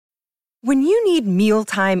When you need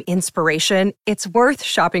mealtime inspiration, it's worth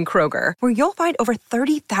shopping Kroger, where you'll find over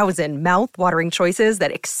 30,000 mouth-watering choices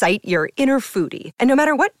that excite your inner foodie. And no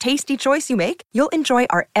matter what tasty choice you make, you'll enjoy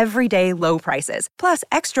our everyday low prices, plus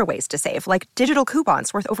extra ways to save, like digital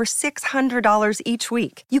coupons worth over $600 each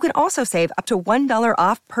week. You can also save up to $1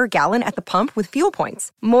 off per gallon at the pump with fuel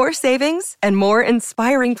points. More savings and more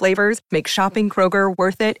inspiring flavors make shopping Kroger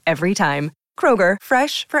worth it every time. Kroger,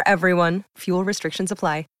 fresh for everyone. Fuel restrictions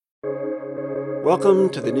apply. Welcome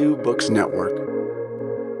to the New Books Network.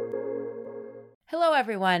 Hello,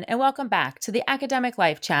 everyone, and welcome back to the Academic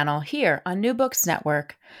Life channel here on New Books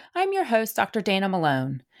Network. I'm your host, Dr. Dana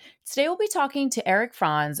Malone. Today, we'll be talking to Eric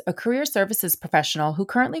Franz, a career services professional who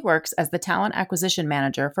currently works as the talent acquisition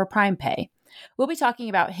manager for PrimePay. We'll be talking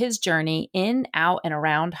about his journey in, out, and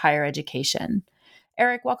around higher education.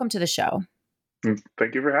 Eric, welcome to the show.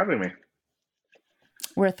 Thank you for having me.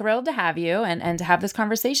 We're thrilled to have you and to have this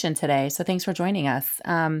conversation today. So thanks for joining us.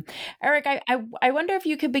 Eric, I wonder if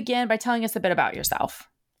you could begin by telling us a bit about yourself.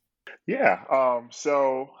 Yeah.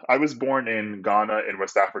 So I was born in Ghana in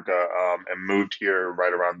West Africa and moved here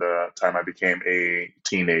right around the time I became a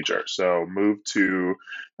teenager. So moved to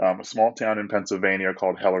a small town in Pennsylvania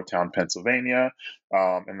called Hellertown, Pennsylvania.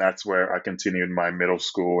 And that's where I continued my middle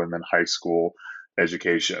school and then high school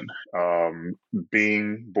education.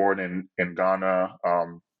 Being born in Ghana,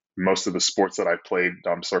 most of the sports that I played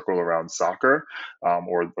circled around soccer,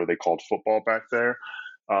 or they called football back there.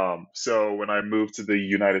 So when I moved to the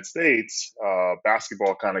United States,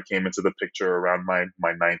 basketball kind of came into the picture around my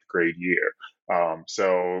ninth grade year.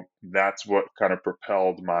 So that's what kind of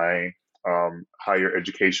propelled my higher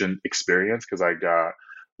education experience, because I got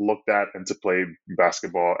looked at and to play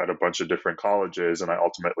basketball at a bunch of different colleges, and I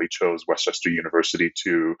ultimately chose Westchester University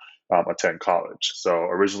to attend college. So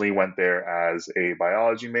originally went there as a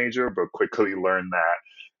biology major, but quickly learned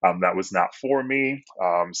that that was not for me.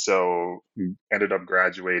 So ended up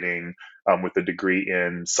graduating with a degree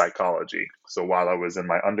in psychology. So while I was in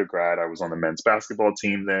my undergrad, I was on the men's basketball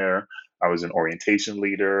team there. I was an orientation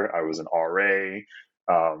leader. I was an RA.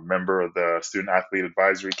 Member of the Student Athlete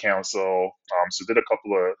Advisory Council. So did a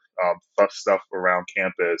couple of stuff around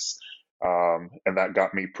campus, and that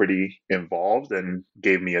got me pretty involved and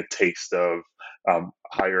gave me a taste of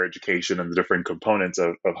higher education and the different components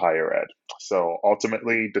of higher ed. So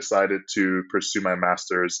ultimately decided to pursue my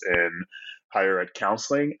master's in higher ed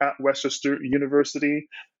counseling at Westchester University.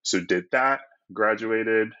 So did that,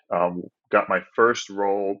 graduated, got my first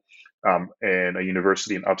role in a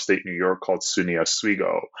university in upstate New York called SUNY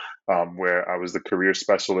Oswego, where I was the career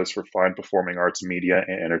specialist for fine performing arts, media,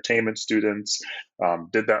 and entertainment students.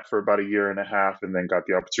 Did that for about a year and a half, and then got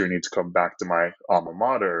the opportunity to come back to my alma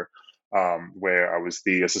mater, where I was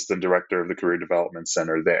the assistant director of the Career Development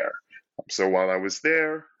Center there. So while I was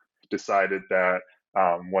there, decided that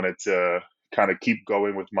wanted to kind of keep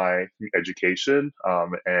going with my education,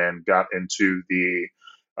 and got into the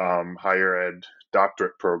higher ed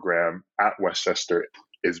doctorate program at Westchester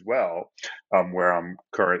as well, where I'm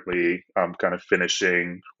currently kind of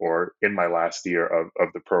finishing or in my last year of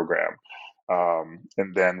the program.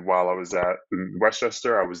 And then while I was at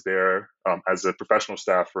Westchester, I was there as a professional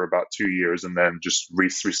staff for about 2 years, and then just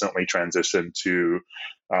recently transitioned to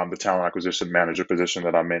the talent acquisition manager position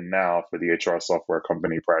that I'm in now for the HR software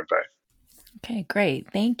company PrimePay. Okay,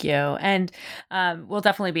 great. Thank you. And we'll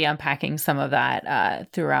definitely be unpacking some of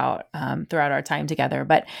that throughout our time together.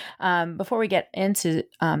 But before we get into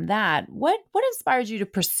that, what inspired you to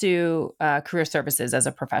pursue career services as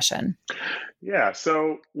a profession? Yeah,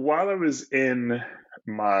 so while I was in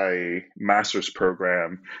my master's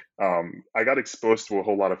program, I got exposed to a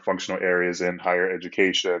whole lot of functional areas in higher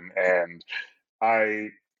education, and I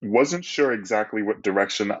wasn't sure exactly what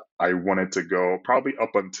direction I wanted to go, probably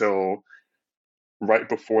up until right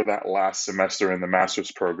before that last semester in the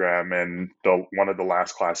master's program. And one of the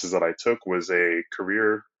last classes that I took was a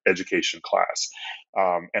career education class.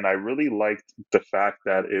 And I really liked the fact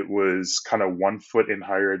that it was kind of 1 foot in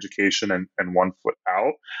higher education and 1 foot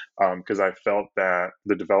out, because I felt that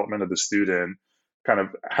the development of the student kind of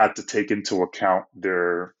had to take into account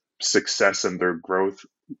their success and their growth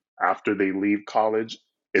after they leave college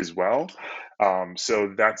as well.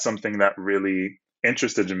 So that's something that really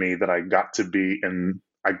interested in me, that I got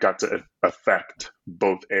to affect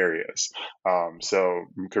both areas. So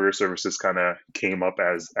career services kind of came up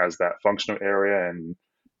as that functional area, and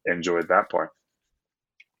enjoyed that part.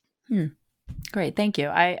 Great, thank you.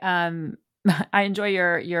 I I enjoy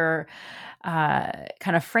your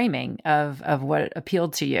kind of framing of what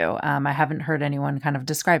appealed to you. I haven't heard anyone kind of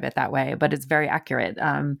describe it that way, but it's very accurate.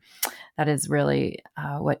 That is really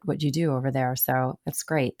what you do over there. So that's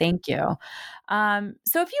great. Thank you.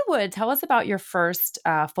 So if you would tell us about your first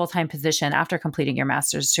full-time position after completing your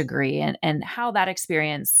master's degree, and how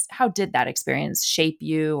did that experience shape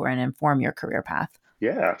you or and inform your career path?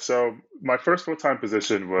 Yeah, so my first full-time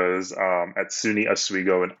position was at SUNY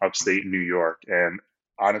Oswego in upstate New York. And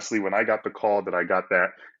honestly, when I got the call that I got that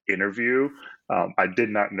interview, I did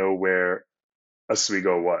not know where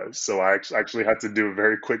Oswego was. So I actually had to do a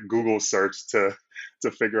very quick Google search to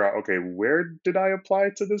figure out, okay, where did I apply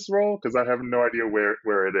to this role? Because I have no idea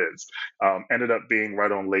where it is. Ended up being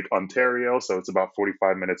right on Lake Ontario, so it's about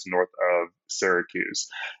 45 minutes north of Syracuse.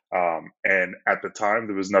 And at the time,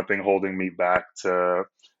 there was nothing holding me back to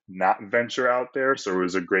not venture out there. So it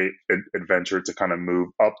was a great adventure to kind of move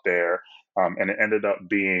up there. And it ended up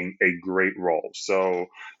being a great role. So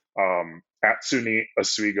at SUNY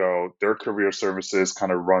Oswego, their career services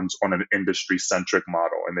kind of runs on an industry-centric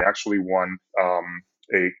model, and they actually won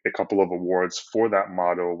a couple of awards for that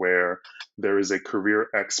model, where there is a career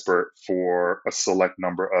expert for a select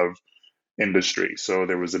number of industries. So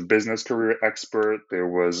there was a business career expert, there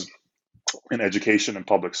was an education and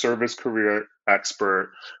public service career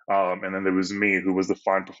expert, and then there was me, who was the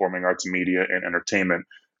fine performing arts, media, and entertainment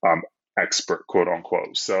expert, quote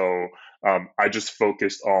unquote. So I just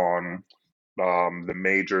focused on the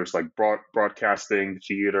majors like broadcasting,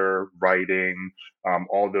 theater, writing,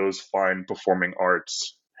 all those fine performing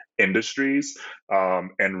arts industries,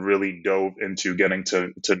 and really dove into getting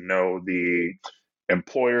to know the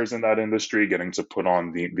employers in that industry, getting to put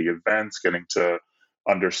on the events, getting to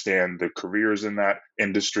understand the careers in that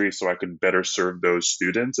industry so I could better serve those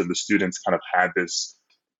students. And the students kind of had this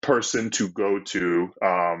person to go to,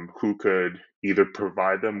 who could either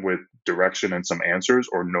provide them with direction and some answers,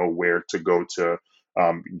 or know where to go to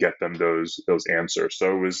get them those answers.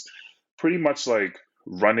 So it was pretty much like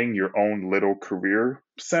running your own little career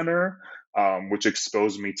center, which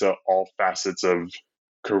exposed me to all facets of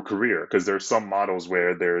career. Because there's some models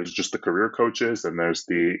where there's just the career coaches, and there's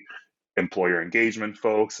the employer engagement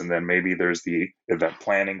folks, and then maybe there's the event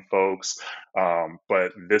planning folks.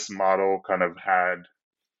 But this model kind of had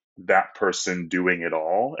that person doing it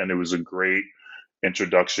all, and it was a great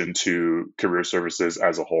introduction to career services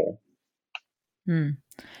as a whole. Hmm.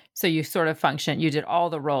 So you sort of you did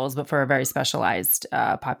all the roles, but for a very specialized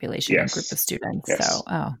population and group of students. Yes.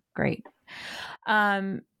 So, great.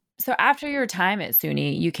 So after your time at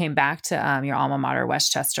SUNY, you came back to your alma mater,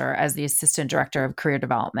 West Chester, as the assistant director of career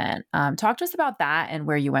development. Talk to us about that and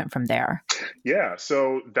where you went from there. Yeah,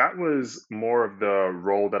 so that was more of the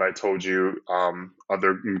role that I told you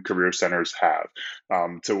other career centers have,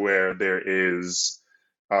 to where there is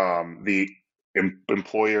the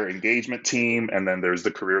employer engagement team, and then there's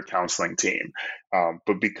the career counseling team.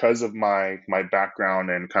 But because of my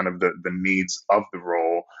background and kind of the needs of the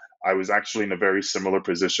role, I was actually in a very similar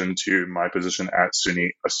position to my position at SUNY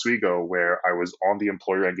Oswego, where I was on the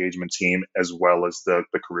employer engagement team as well as the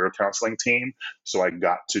career counseling team. So I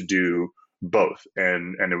got to do both,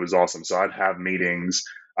 and it was awesome. So I'd have meetings.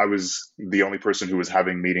 I was the only person who was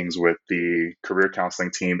having meetings with the career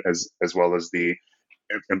counseling team as well as the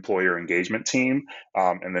employer engagement team,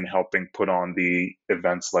 and then helping put on the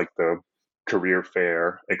events like the career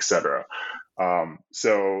fair, etc.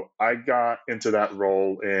 So I got into that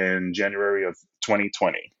role in January of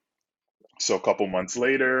 2020. So a couple months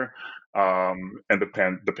later, and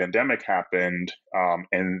the pandemic happened,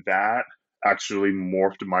 and that actually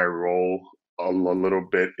morphed my role a little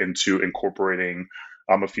bit into incorporating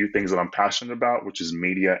a few things that I'm passionate about, which is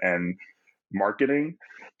media and marketing.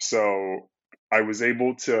 So I was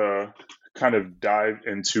able to kind of dive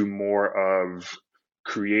into more of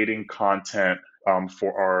creating content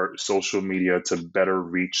for our social media to better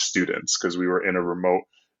reach students, because we were in a remote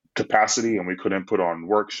capacity and we couldn't put on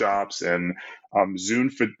workshops, and Zoom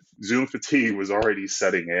fatigue was already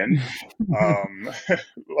setting in,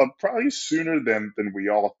 probably sooner than we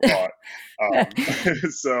all thought.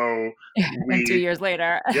 So and 2 years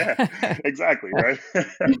later. Yeah, exactly, right?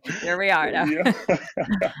 Here we are now. Yeah.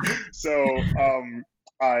 So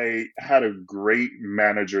I had a great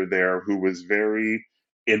manager there who was very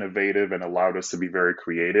innovative and allowed us to be very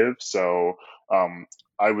creative. So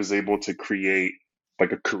I was able to create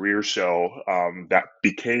like a career show that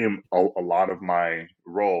became a lot of my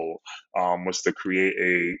role, was to create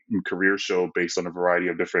a career show based on a variety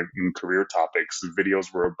of different career topics. The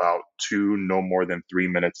videos were about 2, no more than 3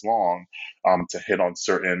 minutes long, to hit on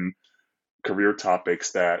certain career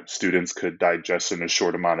topics that students could digest in a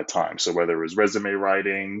short amount of time. So whether it was resume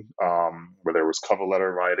writing, whether it was cover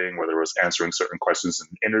letter writing, whether it was answering certain questions in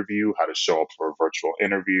an interview, how to show up for a virtual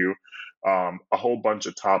interview, a whole bunch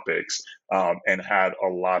of topics, and had a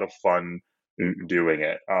lot of fun doing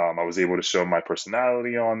it. I was able to show my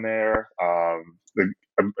personality on there.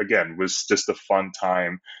 Again, was just a fun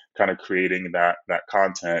time kind of creating that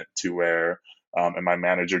content to where, and my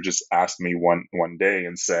manager just asked me one day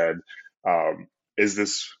and said, is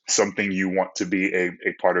this something you want to be a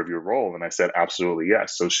part of your role? And I said, absolutely,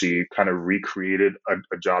 yes. So she kind of recreated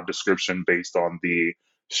a job description based on the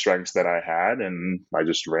strengths that I had, and I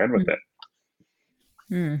just ran with it.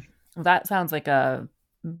 Mm. Well, that sounds like a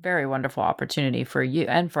very wonderful opportunity for you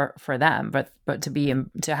and for them, but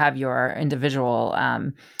to have your individual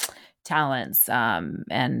talents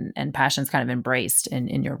and passions kind of embraced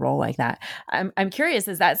in your role like that. I'm curious,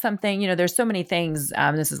 is that something, there's so many things,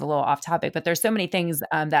 this is a little off topic, but there's so many things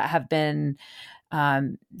that have been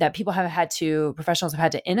that professionals have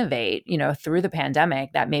had to innovate, through the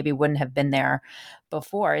pandemic that maybe wouldn't have been there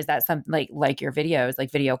before. Is that something like your videos,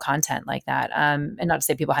 like video content like that? And not to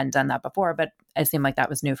say people hadn't done that before, but it seemed like that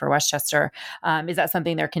was new for Westchester. Is that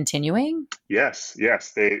something they're continuing? Yes,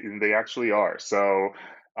 they actually are. So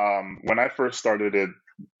when I first started it,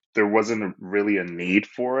 there wasn't really a need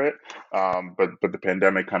for it, but the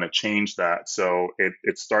pandemic kind of changed that. So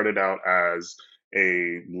it started out as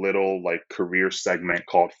a little like career segment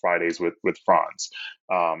called Fridays with Franz.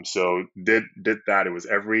 So did that. It was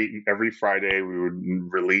every Friday we would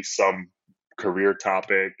release some career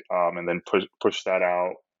topic, and then push that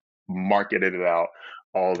out, marketed it out,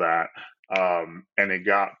 all that, and it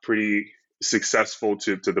got pretty successful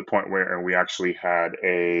to the point where we actually had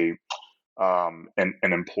an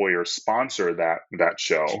employer sponsor that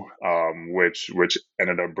show, which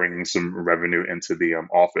ended up bringing some revenue into the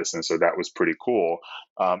office, and so that was pretty cool.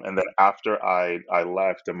 And then after I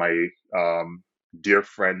left, and my dear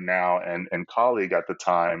friend now and colleague at the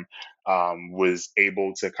time was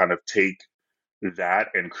able to kind of take that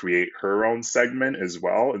and create her own segment as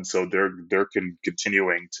well, and so they're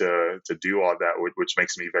continuing to do all that, which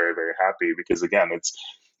makes me very, very happy, because again,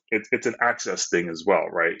 it's an access thing as well,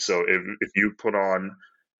 right? So if you put on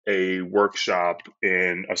a workshop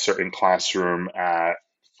in a certain classroom at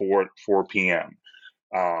 4 p.m.,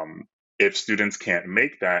 if students can't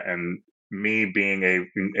make that, and me being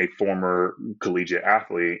a former collegiate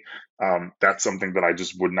athlete, that's something that I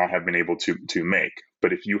just would not have been able to make.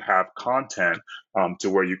 But if you have content to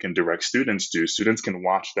where you can direct students to, students can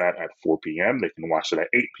watch that at 4 p.m. They can watch it at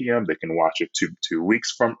 8 p.m. They can watch it two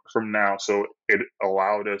weeks from now. So it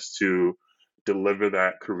allowed us to deliver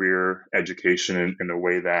that career education in a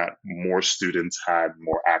way that more students had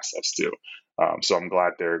more access to. So I'm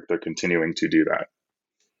glad they're continuing to do that.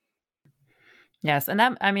 Yes. And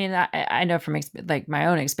that, I mean, I know from like my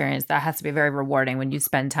own experience, that has to be very rewarding when you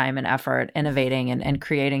spend time and effort innovating and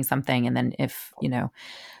creating something. And then if,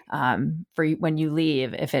 when you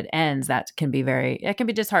leave, if it ends, it can be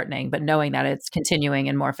disheartening, but knowing that it's continuing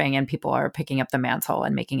and morphing and people are picking up the mantle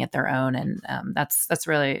and making it their own. And that's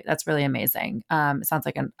really amazing. It sounds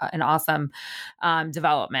like an awesome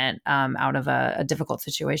development out of a difficult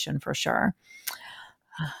situation for sure.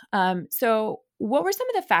 So what were some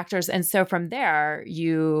of the factors? And so from there,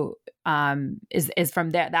 you is from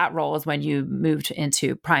there, that role is when you moved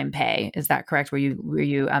into Prime Pay. Is that correct? Where you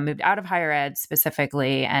moved out of higher ed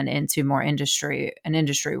specifically and into more an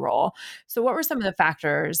industry role. So what were some of the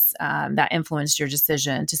factors that influenced your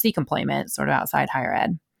decision to seek employment sort of outside higher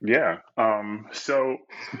ed? Yeah. So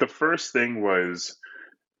the first thing was,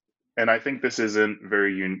 and I think this isn't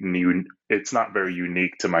very unique. It's not very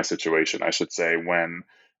unique to my situation, I should say, when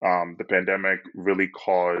the pandemic really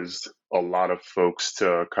caused a lot of folks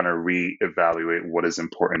to kind of reevaluate what is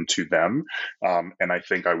important to them. And I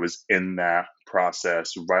think I was in that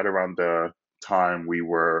process right around the time we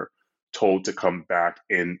were told to come back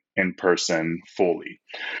in person fully.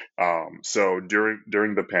 So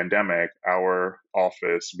during the pandemic, our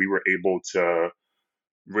office, we were able to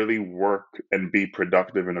really work and be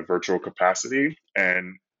productive in a virtual capacity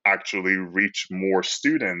and actually reach more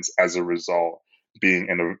students as a result, being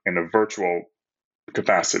in a virtual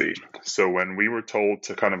capacity. So when we were told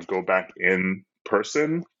to kind of go back in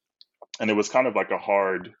person, and it was kind of like a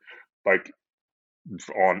hard, like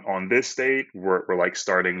on this date, we're like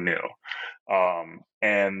starting new.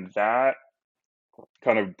 And that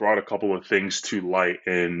kind of brought a couple of things to light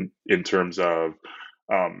in terms of,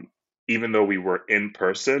 even though we were in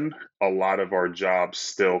person, a lot of our jobs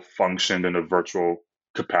still functioned in a virtual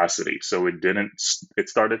capacity. So it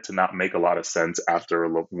started to not make a lot of sense after a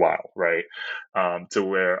little while, right? To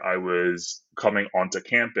where I was coming onto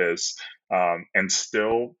campus and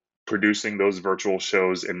still producing those virtual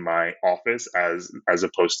shows in my office as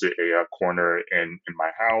opposed to a corner in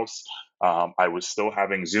my house. I was still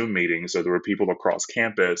having Zoom meetings, so there were people across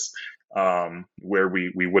campus where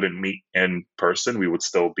we wouldn't meet in person. We would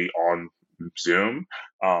still be on Zoom.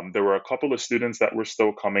 There were a couple of students that were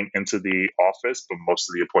still coming into the office, but most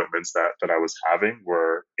of the appointments that I was having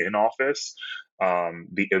were in office.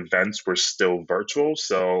 The events were still virtual.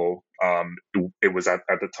 So it was at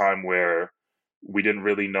the time where we didn't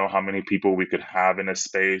really know how many people we could have in a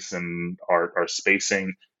space, and our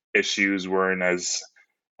spacing issues weren't as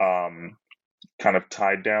um, kind of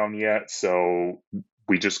tied down yet. So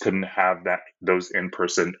we just couldn't have those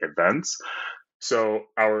in-person events. So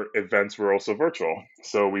our events were also virtual.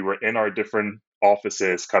 So we were in our different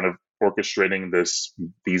offices, kind of orchestrating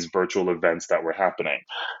these virtual events that were happening,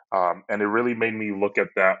 and it really made me look at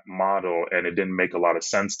that model, and it didn't make a lot of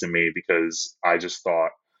sense to me because I just thought,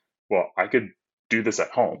 well, I could do this at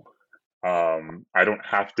home. I don't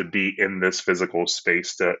have to be in this physical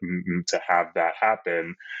space to have that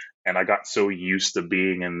happen. And I got so used to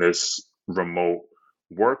being in this remote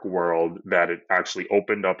work world that it actually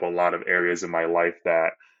opened up a lot of areas in my life that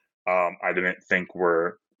I didn't think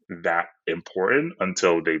were that important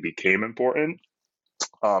until they became important.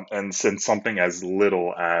 And since something as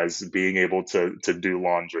little as being able to do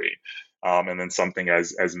laundry, and then something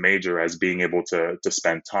as major as being able to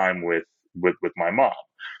spend time with my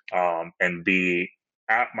mom, and be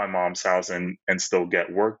at my mom's house and still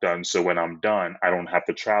get work done. So when I'm done, I don't have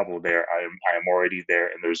to travel there. I am already there,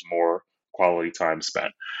 and there's more quality time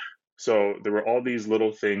spent. So there were all these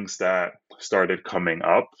little things that started coming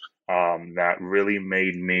up that really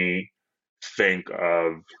made me think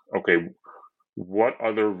of, okay, what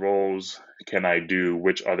other roles can I do?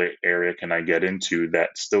 Which other area can I get into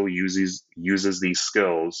that still uses these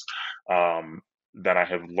skills that I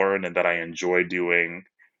have learned and that I enjoy doing,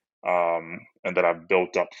 and that I've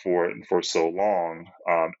built up for so long,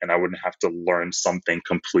 and I wouldn't have to learn something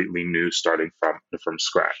completely new starting from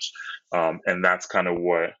scratch. And that's kind of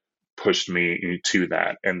what pushed me to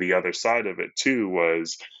that. And the other side of it too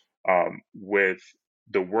was with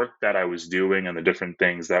the work that I was doing and the different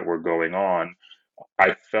things that were going on.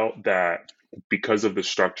 I felt that because of the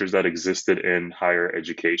structures that existed in higher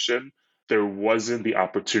education, there wasn't the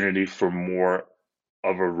opportunity for more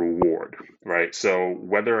of a reward, right? So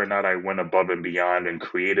whether or not I went above and beyond and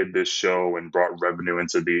created this show and brought revenue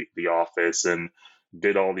into the office and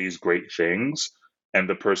did all these great things, and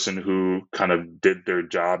the person who kind of did their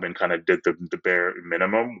job and kind of did the bare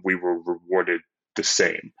minimum, we were rewarded the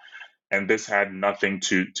same. And this had nothing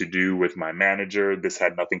to do with my manager. This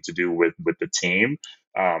had nothing to do with the team,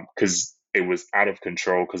 because it was out of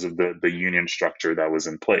control because of the union structure that was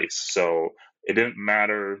in place. So it didn't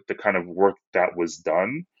matter the kind of work that was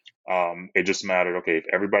done. It just mattered, okay, if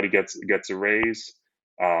everybody gets a raise,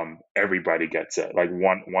 everybody gets it. Like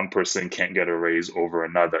one person can't get a raise over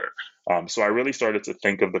another. So I really started to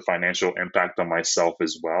think of the financial impact on myself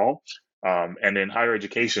as well. And in higher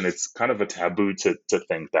education, it's kind of a taboo to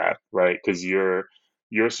think that, right? Because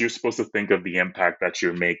you're supposed to think of the impact that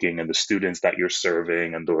you're making and the students that you're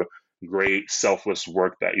serving and the great selfless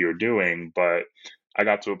work that you're doing. But I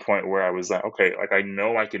got to a point where I was like, okay, like I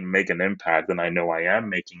know I can make an impact, and I know I am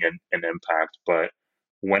making an impact, but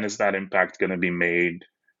when is that impact going to be made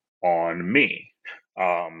on me?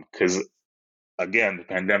 Because again, the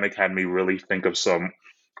pandemic had me really think of some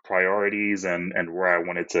priorities and where I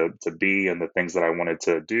wanted to be and the things that I wanted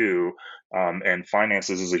to do. And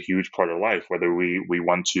finances is a huge part of life, whether we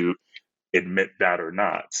want to admit that or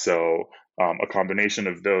not. So a combination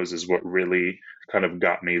of those is what really kind of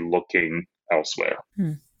got me looking elsewhere.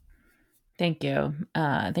 Thank you.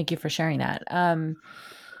 Thank you for sharing that.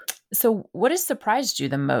 So what has surprised you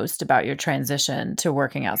the most about your transition to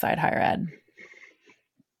working outside higher ed?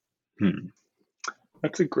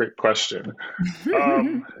 That's a great question.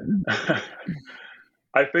 I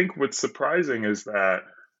think what's surprising is that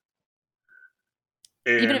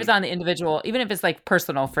even if it's on the individual, even if it's like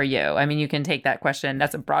personal for you, I mean, you can take that question.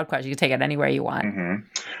 That's a broad question. You can take it anywhere you want.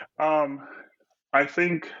 I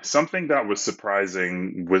think something that was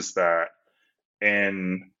surprising was that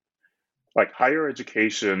in like higher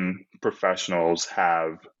education professionals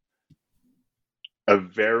have a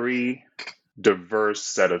very diverse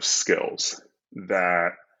set of skills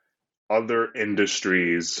that other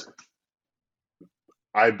industries,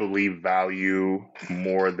 I believe, value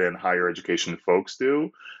more than higher education folks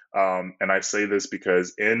do. And I say this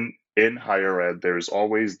because in higher ed, there's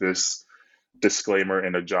always this disclaimer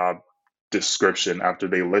in a job description after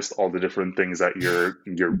they list all the different things that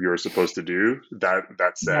you're supposed to do,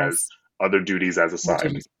 that says Yes. other duties as Other assigned,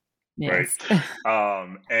 duties. right? Yes.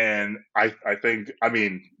 And I think, I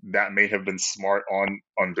mean, that may have been smart on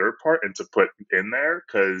their part and to put in there,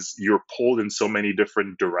 because you're pulled in so many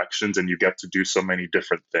different directions and you get to do so many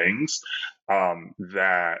different things,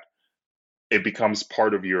 that it becomes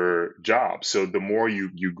part of your job. So the more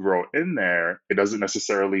you grow in there, it doesn't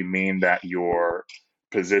necessarily mean that your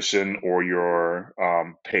position or your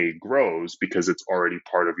pay grows, because it's already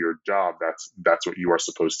part of your job. That's what you are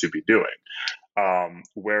supposed to be doing.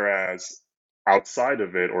 Whereas outside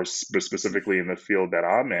of it, or specifically in the field that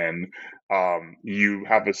I'm in, you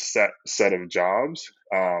have a set of jobs,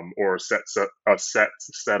 or a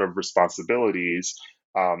set of responsibilities,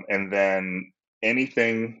 and then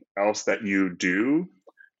anything else that you do,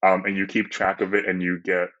 and you keep track of it, and you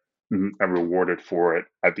get rewarded for it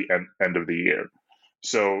at the end of the year.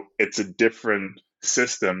 So it's a different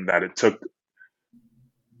system that it took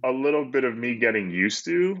a little bit of me getting used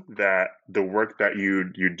to, that the work that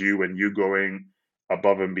you do and you going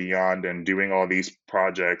above and beyond and doing all these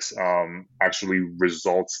projects, actually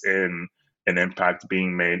results in an impact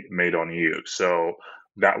being made on you. So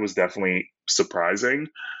that was definitely surprising.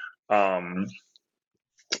 Um,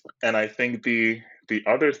 and I think the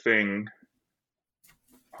other thing,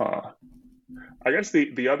 huh, I guess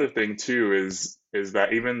the other thing too is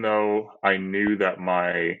that even though I knew that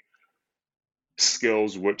my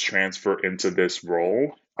skills would transfer into this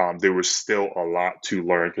role, there was still a lot to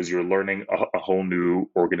learn, because you're learning a whole new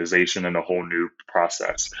organization and a whole new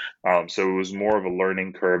process. So it was more of a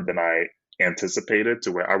learning curve than I anticipated,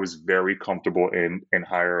 to where I was very comfortable in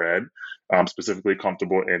higher ed, specifically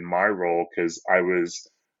comfortable in my role, because I was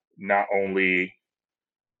not only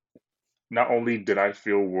not only did I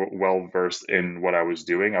feel well versed in what I was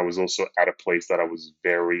doing, I was also at a place that I was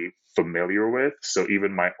very familiar with. So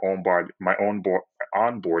even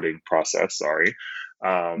onboarding process, sorry,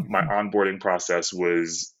 my Mhm. onboarding process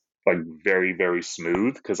was like very, very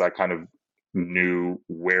smooth, because I kind of knew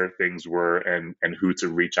where things were and who to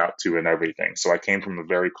reach out to and everything. So I came from a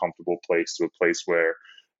very comfortable place to a place where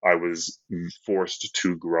I was forced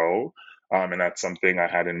to grow, and that's something I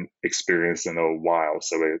hadn't experienced in a while.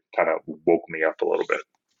 So it kind of woke me up a little bit.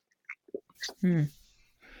 Hmm.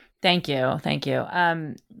 Thank you. Thank you.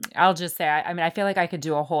 I'll just say, I mean, I feel like I could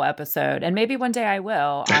do a whole episode, and maybe one day I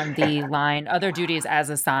will, on the line other duties as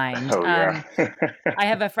assigned. Oh, yeah. I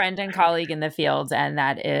have a friend and colleague in the field, and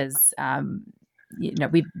that is,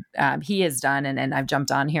 he has done, and I've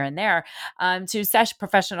jumped on here and there, to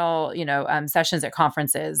professional, sessions at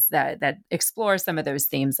conferences that explore some of those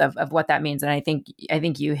themes of what that means. And I think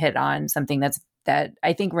you hit on something that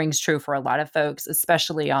I think rings true for a lot of folks,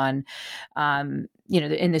 especially on,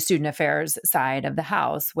 in the student affairs side of the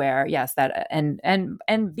house, where yes, that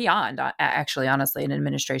and beyond, actually, honestly, in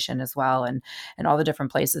administration as well, and all the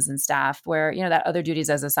different places and staff, where that other duties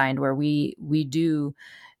as assigned, where we do.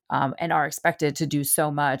 And are expected to do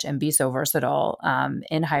so much and be so versatile,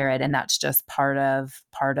 in higher ed, and that's just part of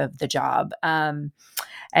the job. And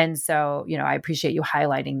so, I appreciate you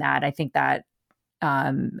highlighting that. I think that,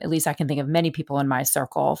 at least I can think of many people in my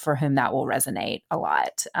circle for whom that will resonate a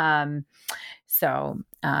lot. So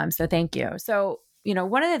thank you. So,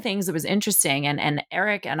 one of the things that was interesting, and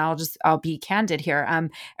Eric, and I'll be candid here.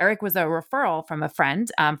 Eric was a referral from a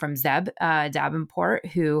friend, from Zeb Davenport,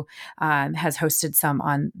 who has hosted some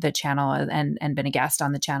on the channel, and been a guest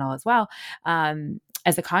on the channel as well.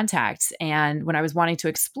 As a contact. And when I was wanting to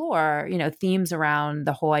explore, themes around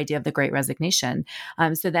the whole idea of the Great Resignation.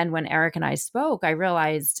 So then when Eric and I spoke, I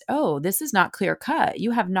realized, oh, this is not clear cut. You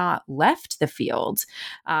have not left the field,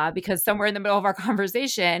 because somewhere in the middle of our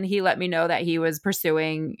conversation, he let me know that he was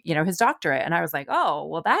pursuing, his doctorate. And I was like, oh,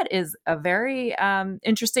 well, that is a very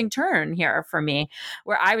interesting turn here for me,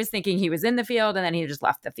 where I was thinking he was in the field and then he just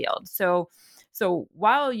left the field. So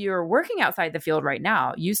while you're working outside the field right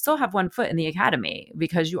now, you still have one foot in the academy,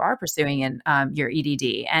 because you are pursuing your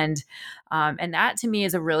EDD, and that to me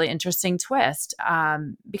is a really interesting twist,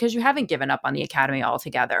 because you haven't given up on the academy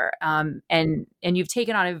altogether, and you've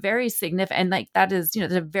taken on a very significant, and like that is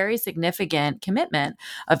there's a very significant commitment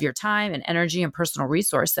of your time and energy and personal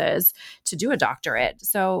resources to do a doctorate.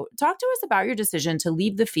 So talk to us about your decision to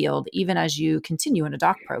leave the field even as you continue in a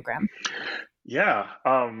doc program. Yeah.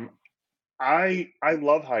 I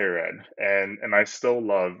love higher ed, and I still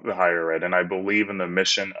love the higher ed, and I believe in the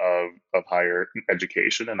mission of higher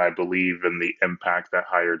education, and I believe in the impact that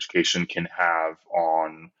higher education can have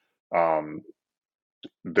on, um,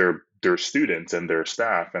 their students and their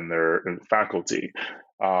staff and their faculty.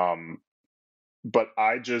 Um, but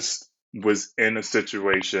I just was in a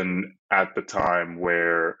situation at the time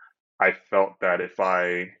where I felt that if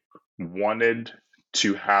I wanted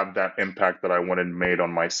to have that impact that I wanted made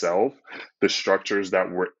on myself, the structures that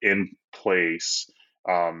were in place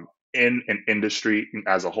in an industry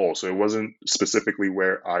as a whole. So it wasn't specifically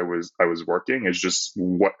where I was working. It's just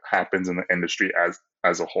what happens in the industry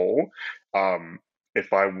as a whole. Um,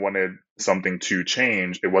 if I wanted something to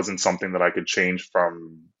change, it wasn't something that I could change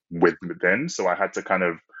from within. So I had to kind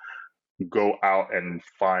of go out and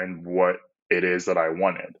find what it is that I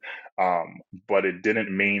wanted. But it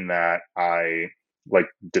didn't mean that I like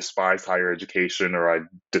despised higher education or I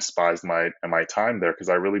despised my time there, because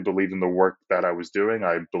I really believed in the work that I was doing.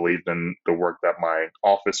 I believed in the work that my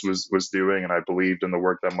office was doing, and I believed in the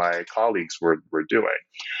work that my colleagues were doing.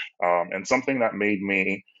 And something that made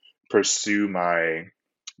me pursue my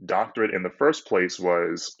doctorate in the first place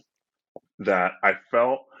was that I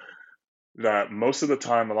felt that most of the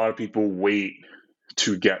time a lot of people wait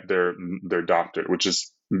to get their doctorate, which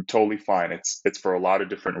is totally fine. It's for a lot of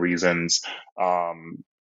different reasons,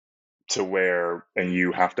 to where, and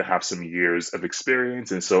you have to have some years of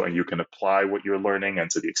experience, and you can apply what you're learning and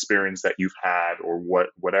to the experience that you've had, or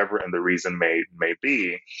whatever, and the reason may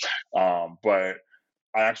be. But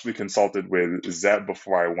I actually consulted with Zeb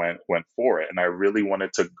before I went for it, and I really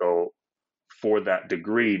wanted to go for that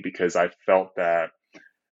degree because I felt that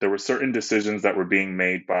there were certain decisions that were being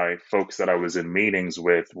made by folks that I was in meetings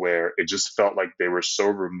with where it just felt like they were so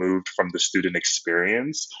removed from the student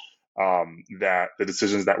experience, that the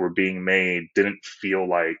decisions that were being made didn't feel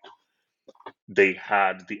like they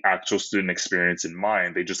had the actual student experience in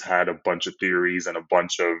mind. They just had a bunch of theories and a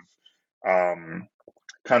bunch of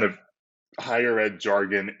kind of higher ed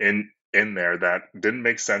jargon in there that didn't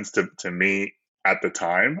make sense to me at the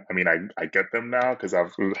time. I mean, I get them now because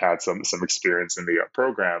I've had some experience in the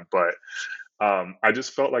program, but I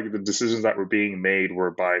just felt like the decisions that were being made were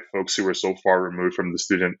by folks who were so far removed from the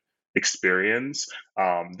student experience,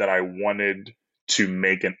 that I wanted to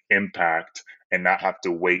make an impact and not have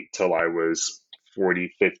to wait till I was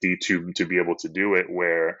 40, 50 to be able to do it,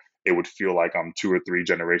 where it would feel like I'm 2 or 3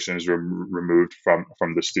 generations removed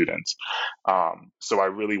from the students. So I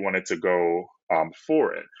really wanted to go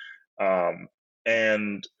for it.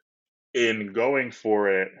 And in going for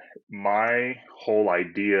it, my whole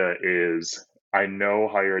idea is I know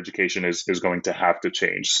higher education is going to have to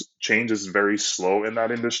change. Change is very slow in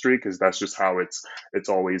that industry because that's just how it's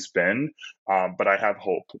always been. But I have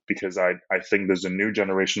hope because I think there's a new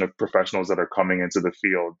generation of professionals that are coming into the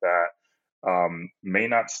field that may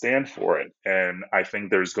not stand for it. And I think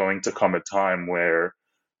there's going to come a time where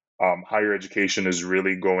higher education is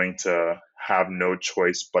really going to have no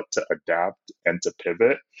choice but to adapt and to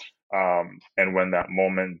pivot. And when that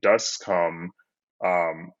moment does come,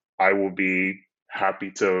 I will be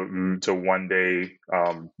happy to one day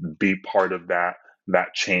be part of that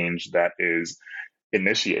change that is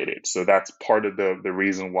initiated. So that's part of the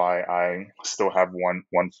reason why I still have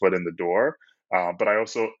one foot in the door. But I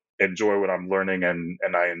also enjoy what I'm learning,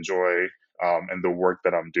 and I enjoy and the work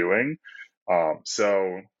that I'm doing.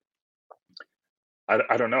 So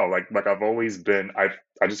I don't know, like I've always been,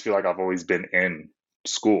 I just feel like I've always been in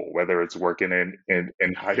school, whether it's working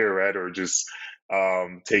in higher ed or just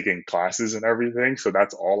taking classes and everything. So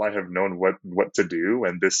that's all I have known what to do,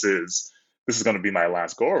 and this is going to be my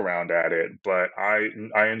last go around at it. But I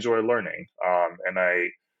enjoy learning, and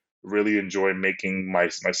I really enjoy making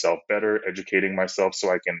myself better, educating myself so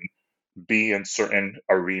I can be in certain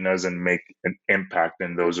arenas and make an impact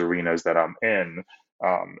in those arenas that I'm in.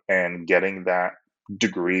 And getting that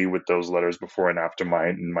degree with those letters before and after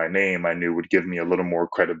my name, I knew would give me a little more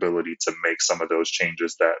credibility to make some of those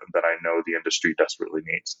changes that I know the industry desperately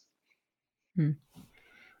needs.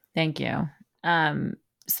 Thank you.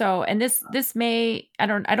 So, and this may, I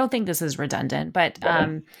don't think this is redundant, but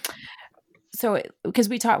so because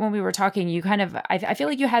when we were talking, you kind of, I feel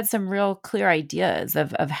like you had some real clear ideas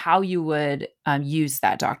of how you would use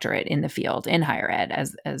that doctorate in the field in higher ed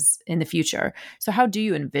as in the future. So how do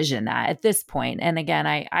you envision that at this point? And again,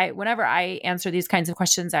 I whenever I answer these kinds of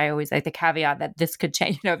questions, I always like the caveat that this could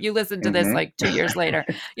change. You know, if you listen to this like 2 years later,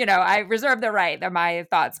 you know, I reserve the right that my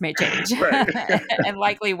thoughts may change and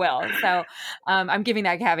likely will. So I'm giving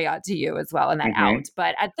that caveat to you as well and that out.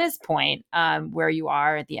 But at this point, where you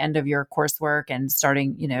are at the end of your coursework and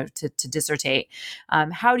starting, you know, to dissertate,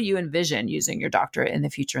 how do you envision using your doctorate in the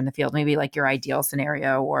future in the field? Maybe like your ideal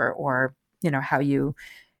scenario, or you know, how you've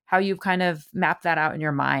kind of mapped that out in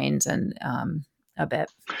your mind and a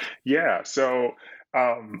bit. Yeah. So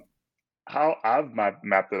how I've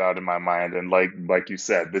mapped it out in my mind, and like you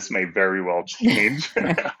said, this may very well change.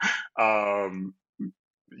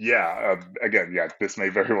 Again, this may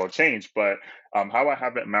very well change, but how I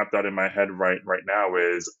have it mapped out in my head right now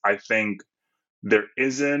is I think there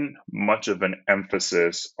isn't much of an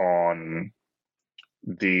emphasis on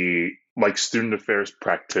the student affairs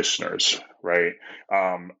practitioners, right?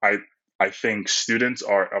 I think students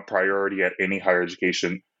are a priority at any higher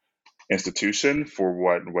education institution for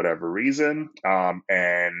whatever reason,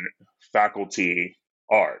 and faculty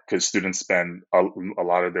are, because students spend a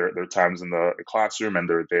lot of their times in the classroom, and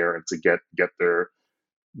they're there to get their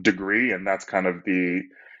degree, and that's kind of the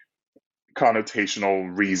connotational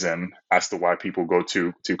reason as to why people go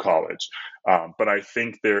to college. But I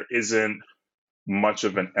think there isn't much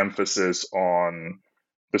of an emphasis on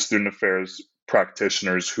the student affairs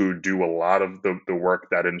practitioners who do a lot of the work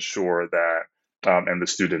that ensure that and the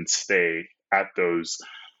students stay at those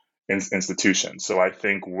institutions. So I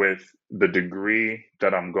think with the degree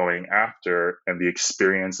that I'm going after and the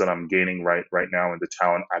experience that I'm gaining right now in the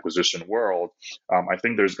talent acquisition world, I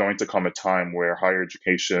think there's going to come a time where higher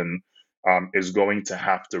education is going to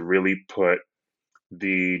have to really put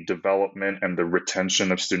the development and the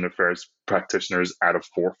retention of student affairs practitioners at a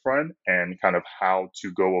forefront, and kind of how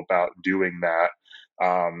to go about doing that.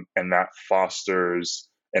 And that fosters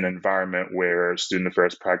an environment where student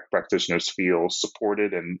affairs practitioners feel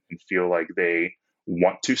supported and feel like they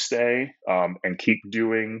want to stay and keep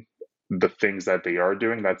doing the things that they are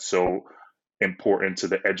doing. That's so important to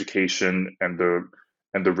the education and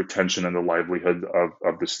the retention and the livelihood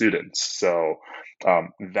of the students. So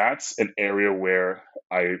that's an area where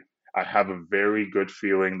I have a very good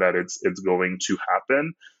feeling that it's going to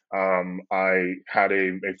happen. I had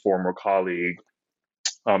a former colleague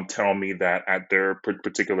tell me that at their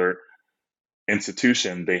particular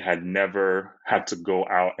institution, they had never had to go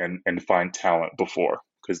out and find talent before,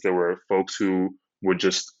 because there were folks who would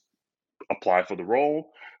just apply for the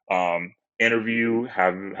role, interview,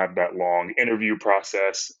 have that long interview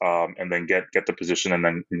process, and then get the position and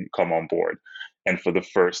then come on board. And for the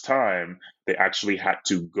first time, they actually had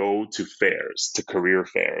to go to fairs, to career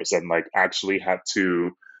fairs, and actually had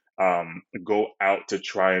to go out to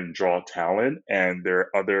try and draw talent. And there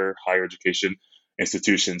are other higher education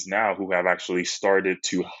institutions now who have actually started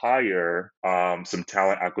to hire some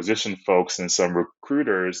talent acquisition folks and some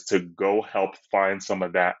recruiters to go help find some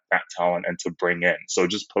of that talent and to bring in. So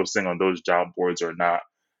just posting on those job boards are not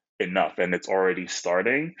enough, and it's already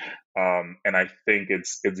starting. And I think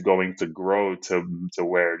it's going to grow to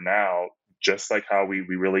where now, just like how we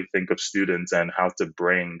really think of students and how to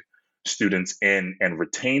bring students in and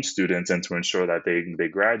retain students and to ensure that they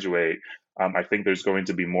graduate, I think there's going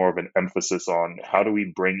to be more of an emphasis on how do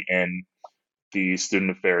we bring in the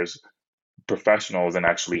student affairs professionals and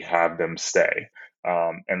actually have them stay.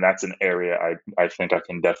 And that's an area I think I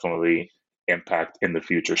can definitely impact in the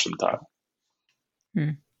future sometime.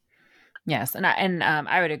 Yes, and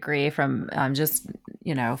I would agree from just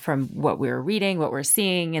from what we're reading, what we're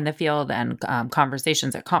seeing in the field, and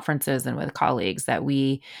conversations at conferences and with colleagues that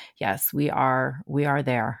we are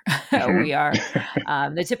there. We are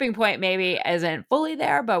the tipping point maybe isn't fully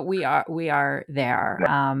there, but we are there.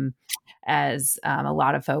 Right. As a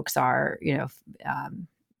lot of folks are, the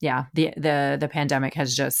pandemic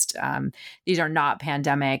has just these are not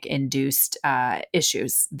pandemic induced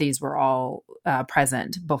issues. These were all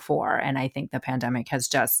present before, and I think the pandemic has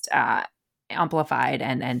just amplified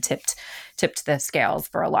and tipped the scales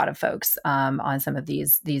for a lot of folks on some of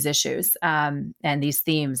these issues and these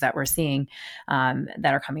themes that we're seeing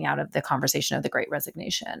that are coming out of the conversation of the Great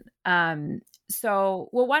Resignation. So,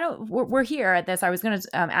 we're here at this. I was going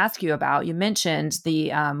to ask you about, you mentioned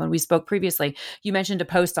when we spoke previously, you mentioned a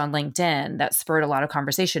post on LinkedIn that spurred a lot of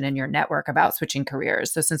conversation in your network about switching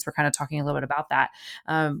careers. So since we're kind of talking a little bit about that,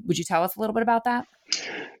 would you tell us a little bit about that?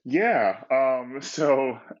 Yeah.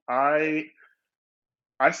 So I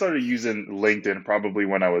started using LinkedIn probably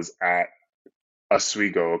when I was at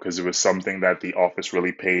Oswego, because it was something that the office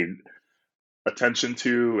really paid attention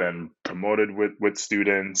to and promoted with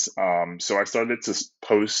students. So I started to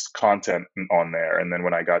post content on there. And then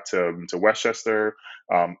when I got to Westchester,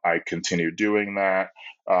 I continued doing that.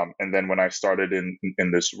 And then when I started in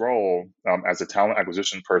this role as a talent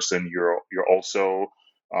acquisition person, you're also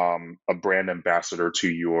a brand ambassador to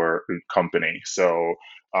your company. So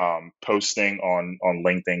posting on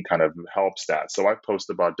LinkedIn kind of helps that. So I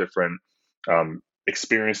post about different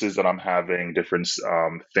experiences that I'm having, different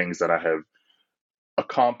things that I have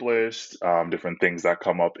accomplished, different things that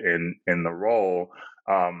come up in the role.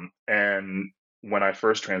 And when I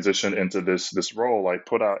first transitioned into this role, I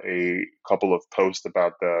put out a couple of posts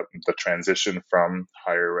about the transition from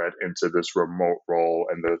higher ed into this remote role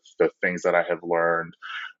and the things that I have learned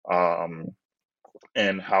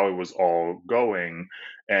and how it was all going.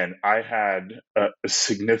 And I had a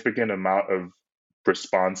significant amount of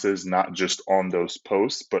responses, not just on those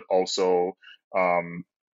posts, but also um,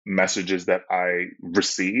 messages that I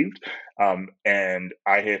received. And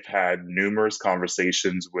I have had numerous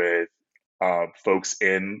conversations with folks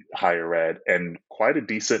in higher ed, and quite a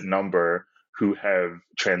decent number who have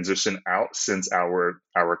transitioned out since our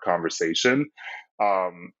conversation,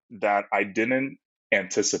 that I didn't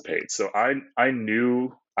anticipate. So I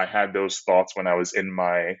knew I had those thoughts when I was in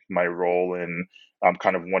my role, and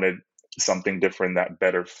kind of wanted something different that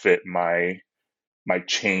better fit my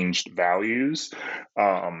changed values.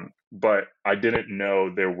 But I didn't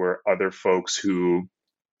know there were other folks who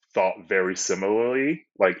thought very similarly,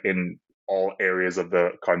 like in all areas of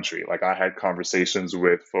the country. Like I had conversations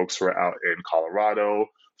with folks who are out in Colorado,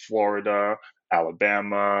 Florida,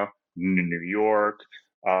 Alabama, New York,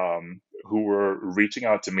 who were reaching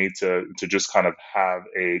out to me to just kind of have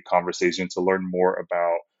a conversation to learn more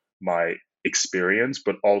about my experience,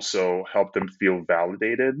 but also help them feel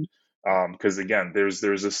validated. Because again, there's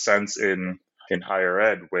a sense in higher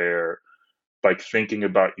ed where like thinking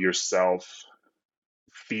about yourself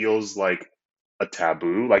feels like a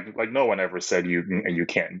taboo. Like no one ever said you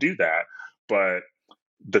can't do that, but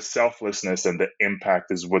the selflessness and the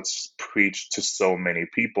impact is what's preached to so many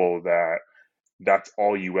people that that's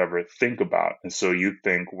all you ever think about. And so you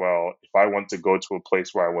think, well, if I want to go to a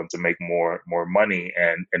place where I want to make more money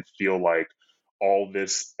and feel like all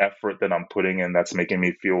this effort that I'm putting in that's making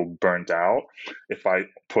me feel burnt out, if I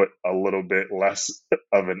put a little bit less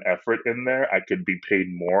of an effort in there, I could be paid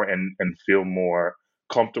more and feel more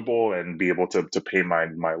comfortable and be able to pay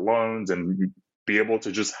my loans and be able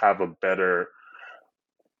to just have a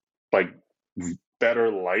like better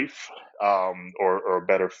life, or a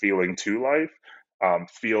better feeling to life.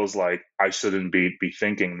 Feels like I shouldn't be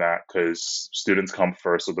thinking that, because students come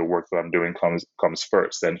first, so the work that I'm doing comes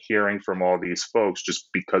first. And hearing from all these folks just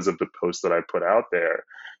because of the post that I put out there,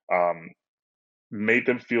 made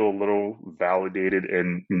them feel a little validated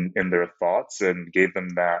in their thoughts, and gave them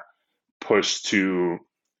that push to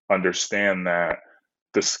understand that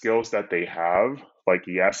the skills that they have, like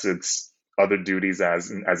yes, it's other duties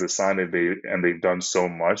as assigned, and they've done so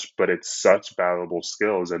much, but it's such valuable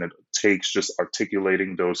skills, and it takes just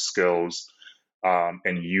articulating those skills,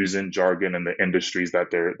 and using jargon in the industries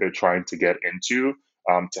that they're trying to get into,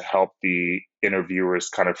 to help the interviewers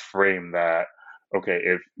kind of frame that, okay,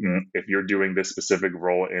 if you're doing this specific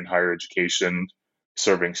role in higher education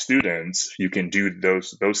serving students, you can do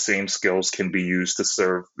those same skills can be used to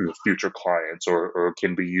serve future clients, or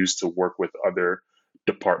can be used to work with other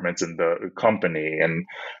departments in the company, and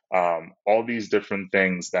all these different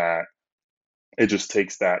things, that it just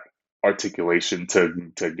takes that articulation to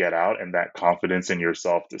get out, and that confidence in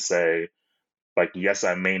yourself to say, like, yes,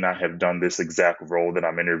 I may not have done this exact role that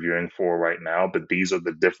I'm interviewing for right now, but these are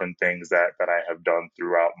the different things that I have done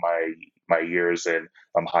throughout my years in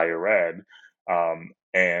higher ed,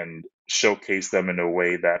 and showcase them in a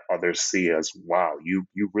way that others see as, wow, you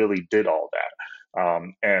really did all that.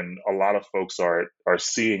 And a lot of folks are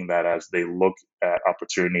seeing that as they look at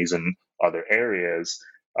opportunities in other areas.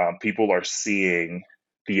 People are seeing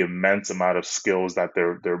the immense amount of skills that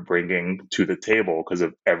they're bringing to the table because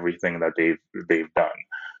of everything that they've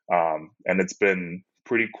done, and it's been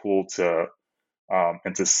pretty cool to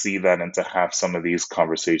and to see that, and to have some of these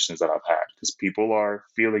conversations that I've had, because people are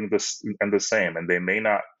feeling this and the same, and they may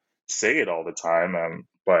not say it all the time,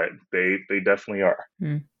 but they definitely are.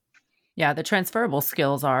 Mm. Yeah, the transferable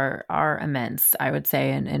skills are immense, I would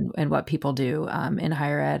say, in what people do in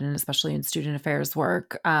higher ed, and especially in student affairs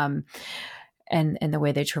work. And the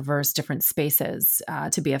way they traverse different spaces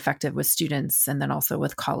to be effective with students, and then also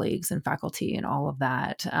with colleagues and faculty and all of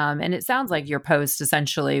that. And it sounds like your post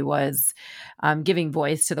essentially was giving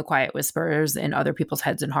voice to the quiet whispers in other people's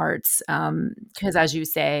heads and hearts. Because as you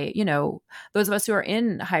say, those of us who are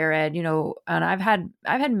in higher ed, and I've had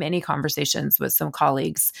many conversations with some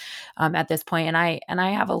colleagues at this point, and I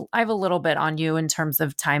have a little bit on you in terms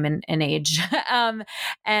of time and age,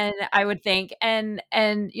 and I would think, and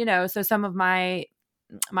so some of my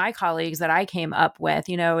colleagues that I came up with,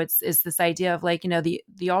 it's this idea of like, the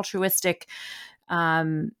altruistic,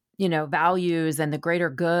 values and the greater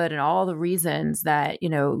good and all the reasons that,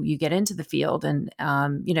 you get into the field. And,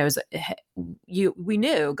 we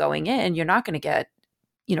knew going in, you're not going to get,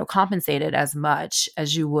 compensated as much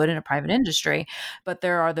as you would in a private industry, but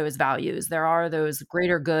there are those values, there are those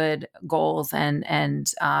greater good goals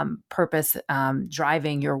and purpose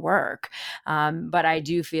driving your work. But I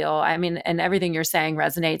do feel, I mean, and everything you're saying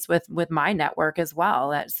resonates with my network as well.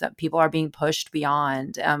 That people are being pushed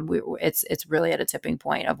beyond. It's really at a tipping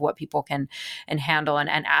point of what people can and handle, and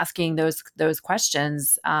asking those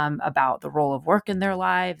questions about the role of work in their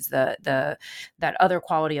lives, that other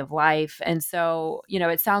quality of life. And so,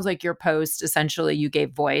 it sounds like your post, essentially you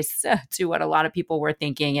gave voice to what a lot of people were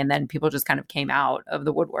thinking, and then people just kind of came out of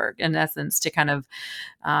the woodwork in essence to kind of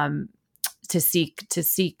to seek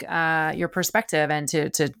your perspective and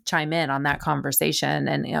to chime in on that conversation.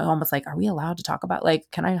 And almost like, are we allowed to talk about,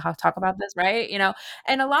 like, can I talk about this, right?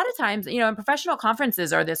 And a lot of times, and professional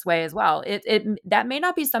conferences are this way as well. It that may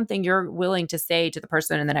not be something you're willing to say to the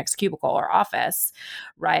person in the next cubicle or office,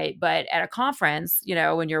 right? But at a conference,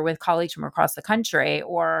 when you're with colleagues from across the country,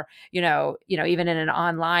 or even in an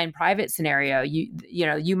online private scenario,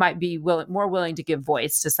 you might be more willing to give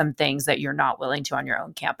voice to some things that you're not willing to on your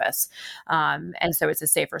own campus. And so it's a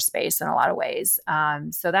safer space in a lot of ways.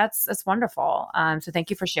 So that's wonderful. So thank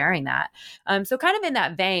you for sharing that. So kind of in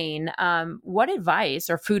that vein, what advice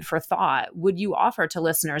or food for thought would you offer to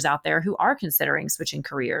listeners out there who are considering switching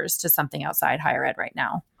careers to something outside higher ed right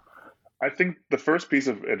now? I think the first piece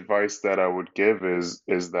of advice that I would give is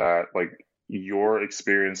that, like, your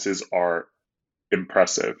experiences are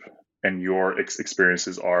impressive and your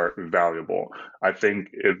experiences are valuable. I think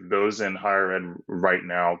if those in higher ed right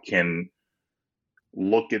now can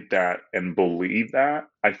look at that and believe that,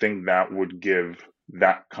 I think that would give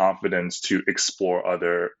that confidence to explore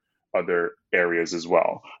other areas as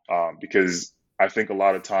well. Because I think a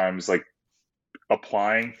lot of times, like,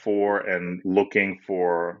 applying for and looking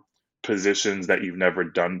for positions that you've never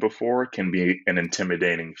done before can be an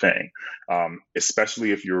intimidating thing,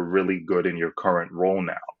 especially if you're really good in your current role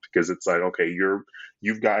now, because it's like, okay,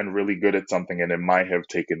 you've gotten really good at something, and it might have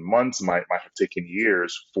taken months, might have taken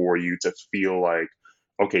years for you to feel like,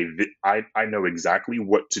 okay, I know exactly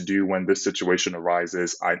what to do when this situation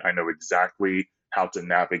arises. I know exactly how to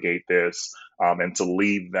navigate this, and to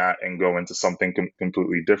leave that and go into something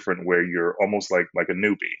completely different where you're almost like a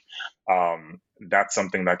newbie. That's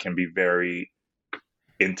something that can be very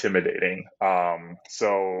intimidating.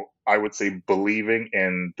 So I would say believing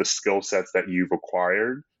in the skill sets that you've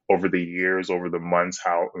acquired over the years, over the months,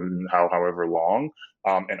 however long,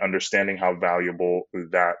 and understanding how valuable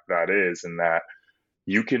that is, and that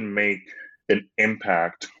you can make an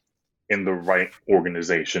impact in the right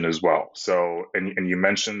organization as well. So, and you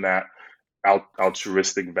mentioned that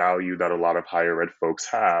altruistic value that a lot of higher ed folks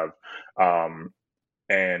have,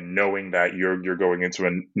 and knowing that you're going into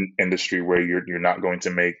an industry where you're not going to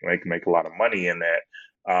make a lot of money in it,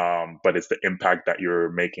 but it's the impact that you're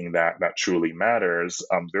making that truly matters.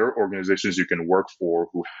 There are organizations you can work for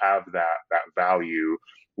who have that value,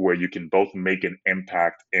 where you can both make an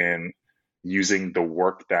impact in using the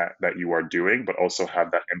work that you are doing, but also have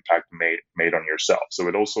that impact made on yourself. So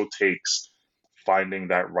it also takes finding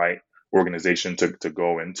that right organization to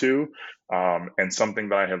go into, and something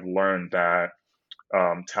that I have learned that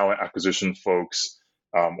talent acquisition folks,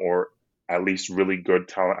 or at least really good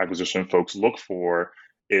talent acquisition folks, look for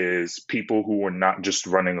is people who are not just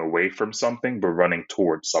running away from something, but running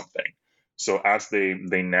towards something. So as they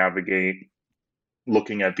navigate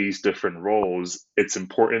looking at these different roles, it's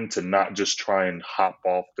important to not just try and hop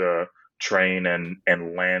off the train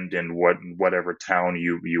and land in whatever town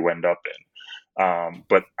you end up in,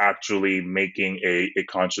 but actually making a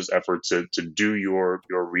conscious effort to do your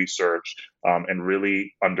research, and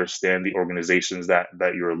really understand the organizations that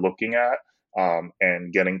you're looking at,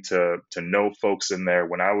 and getting to know folks in there.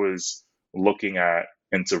 When I was looking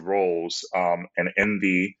into roles, and in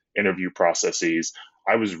the interview processes,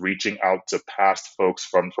 I was reaching out to past folks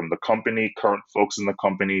from the company, current folks in the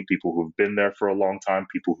company, people who've been there for a long time,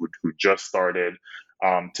 people who just started,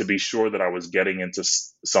 to be sure that I was getting into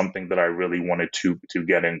something that I really wanted to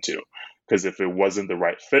get into. Because if it wasn't the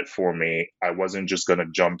right fit for me, I wasn't just going to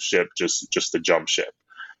jump ship just to jump ship.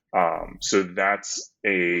 So that's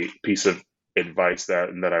a piece of advice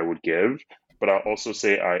that I would give. But I'll also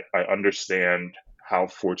say I understand how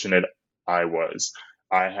fortunate I was.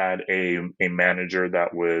 I had a manager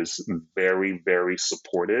that was very, very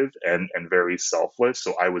supportive and very selfless.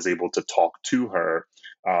 So I was able to talk to her,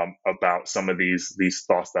 about some of these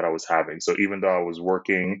thoughts that I was having. So even though I was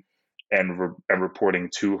working and reporting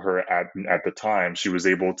to her at the time, she was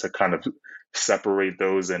able to kind of separate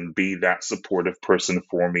those and be that supportive person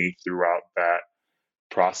for me throughout that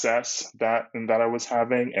process that I was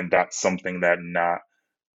having. And that's something that not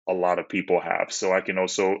a lot of people have. So I can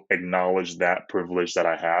also acknowledge that privilege that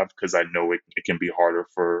I have, because I know it can be harder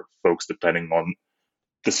for folks depending on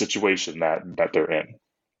the situation that they're in.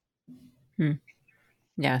 Hmm.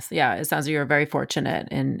 Yes. Yeah. It sounds like you're very fortunate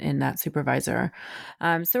in that supervisor.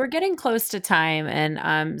 So we're getting close to time. And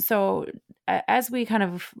as we kind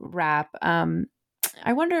of wrap,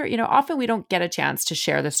 I wonder, often we don't get a chance to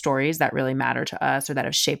share the stories that really matter to us or that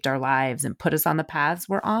have shaped our lives and put us on the paths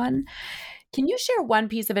we're on. Can you share one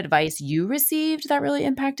piece of advice you received that really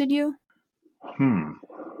impacted you?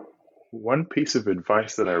 One piece of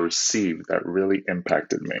advice that I received that really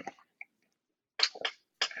impacted me.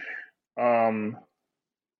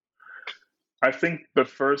 I think the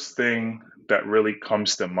first thing that really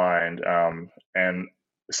comes to mind, and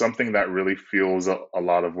something that really fuels a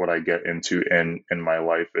lot of what I get into in my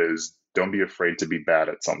life, is don't be afraid to be bad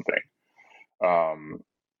at something. Um,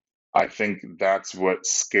 I think that's what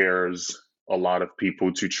scares a lot of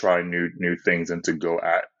people to try new things and to go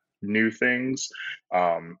at new things.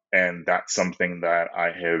 And that's something that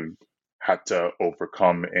I have had to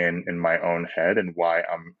overcome in my own head, and why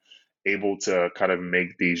I'm able to kind of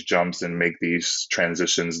make these jumps and make these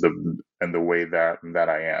transitions the way that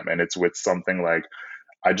I am. And it's with something like,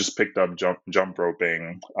 I just picked up jump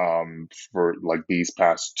roping for like these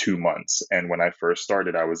past 2 months, and when I first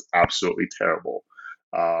started, I was absolutely terrible.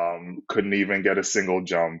 Couldn't even get a single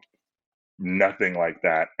jump, nothing like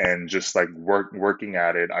that. And just like working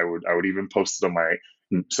at it, I would even post it on my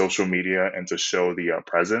social media and to show the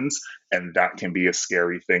presence. And that can be a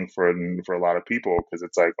scary thing for a lot of people, because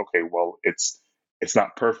it's like, okay, well, it's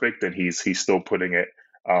not perfect, and he's still putting it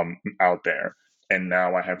out there. And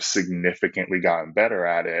now I have significantly gotten better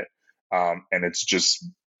at it, and it's just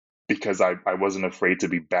because I wasn't afraid to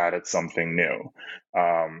be bad at something new.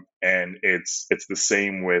 And it's the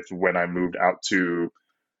same with when I moved out to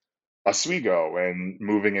Oswego and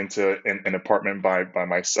moving into an apartment by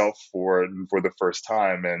myself for the first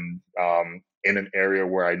time, and in an area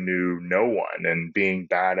where I knew no one, and being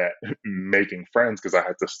bad at making friends because I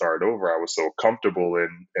had to start over. I was so comfortable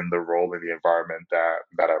in the role in the environment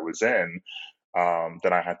that I was in,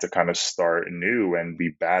 that I had to kind of start new and be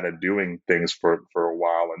bad at doing things for a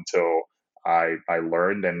while until I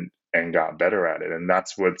learned and got better at it. And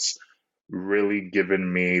that's what's really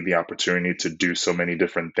given me the opportunity to do so many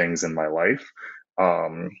different things in my life.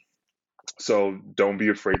 Um, so don't be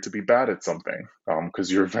afraid to be bad at something, because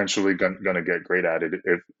you're eventually gonna get great at it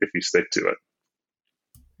if you stick to it.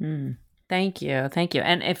 Mm. Thank you. Thank you.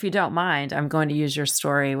 And if you don't mind, I'm going to use your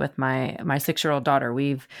story with my 6-year-old daughter.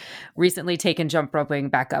 We've recently taken jump roping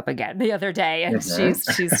back up again the other day, and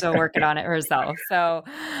Mhm. she's still working on it herself. So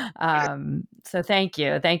thank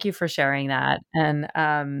you. Thank you for sharing that.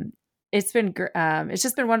 And it's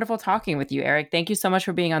just been wonderful talking with you, Eric. Thank you so much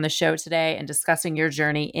for being on the show today and discussing your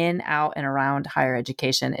journey in, out, and around higher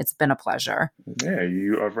education. It's been a pleasure. Yeah,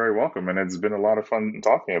 you are very welcome, and it's been a lot of fun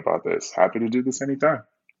talking about this. Happy to do this anytime.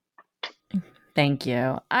 Thank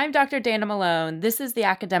you. I'm Dr. Dana Malone. This is The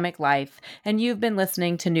Academic Life, and you've been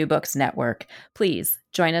listening to New Books Network. Please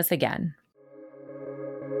join us again.